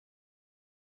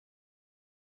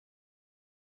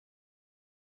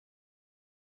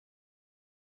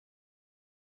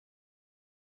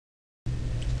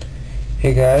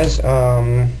Hey guys,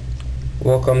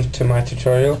 welcome to my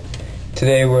tutorial.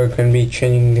 Today we're going to be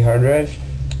changing the hard drive.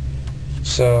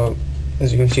 So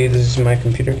as you can see, this is my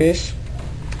computer case,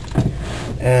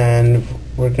 and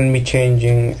we're going to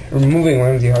be removing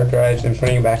one of the hard drives and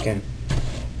putting it back in.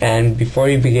 And before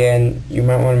you begin, you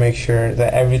might want to make sure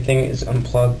that everything is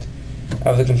unplugged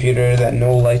of the computer, that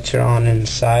no lights are on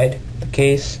inside the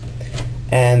case,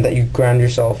 and that you ground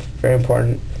yourself. Very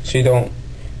important, so you don't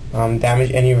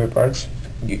damage any of your parts.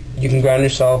 You can ground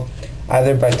yourself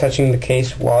either by touching the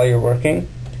case while you're working,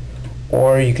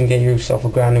 or you can get yourself a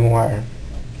grounding wire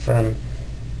from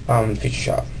Future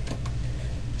Shop.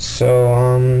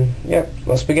 So yeah,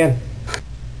 let's begin.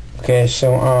 Okay,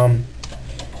 so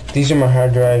these are my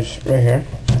hard drives right here,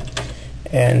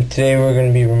 and today we're going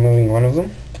to be removing one of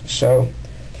them. So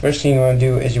first thing you want to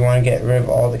do is you want to get rid of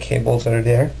all the cables that are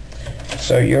there.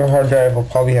 So your hard drive will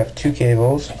probably have 2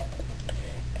 cables,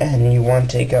 and you want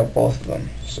to take out both of them.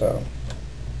 So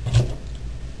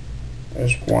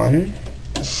there's one,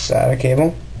 the SATA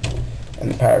cable,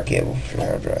 and the power cable for your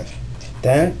hard drive.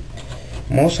 Then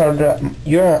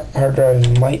your hard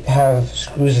drive might have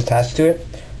screws attached to it,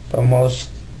 but most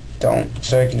don't.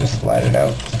 So you can just slide it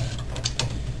out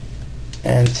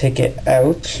and take it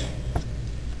out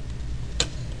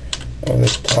of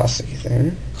this plastic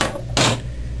thing,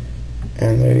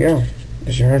 and there you go.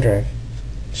 There's your hard drive.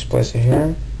 Just place it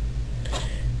here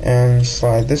and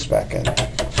slide this back in.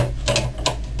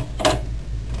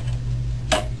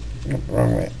 Nope,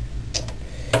 wrong way.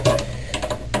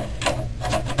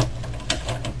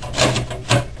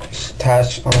 Just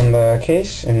attach on the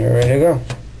case and you're ready to go.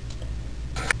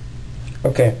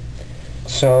 Okay,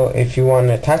 so if you want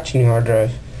to attach a new hard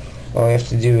drive, all you have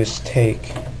to do is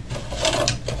take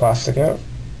the plastic out,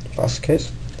 the plastic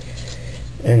case,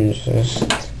 and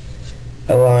just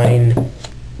align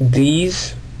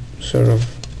these sort of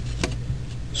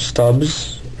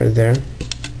stubs right there,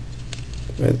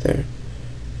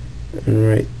 and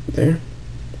right there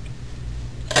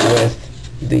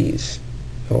with these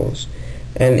holes.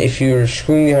 And if you're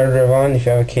screwing the hard drive on, if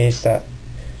you have a case that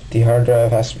the hard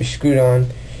drive has to be screwed on,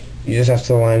 you just have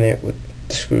to align it with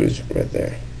the screws right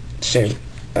there. Same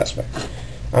aspect.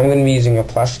 I'm going to be using a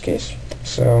plastic case,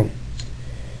 so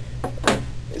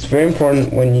it's very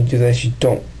important when you do this, you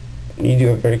do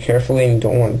it very carefully, and you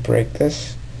don't want to break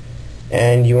this.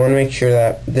 And you want to make sure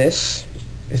that this,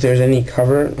 if there's any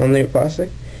cover on the plastic,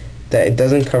 that it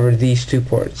doesn't cover these 2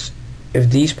 ports. If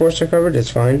these ports are covered, it's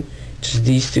fine. Just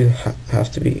these 2 have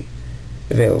to be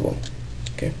available.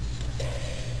 Okay.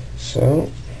 So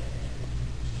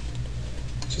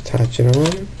let's attach it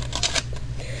on.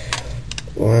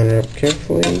 Line it up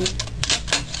carefully.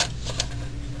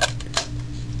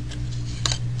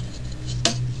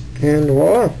 And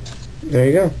voila! There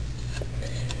you go.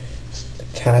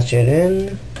 Attach it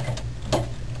in.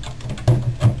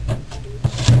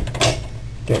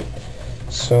 Okay.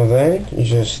 So then you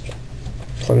just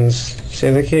plug in the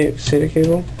SATA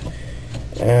cable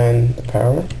and the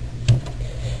power.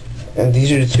 And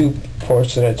these are the 2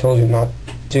 ports that I told you not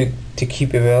to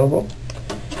keep available.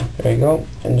 There you go.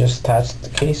 And just attach the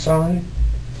case on.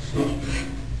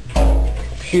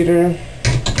 Computer.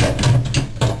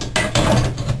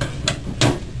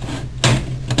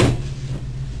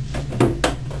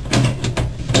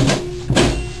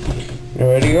 You're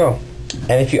ready to go.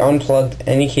 And if you unplugged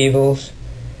any cables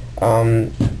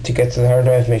to get to the hard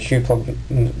drive, make sure you plug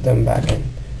them back in.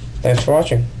 Thanks for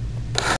watching.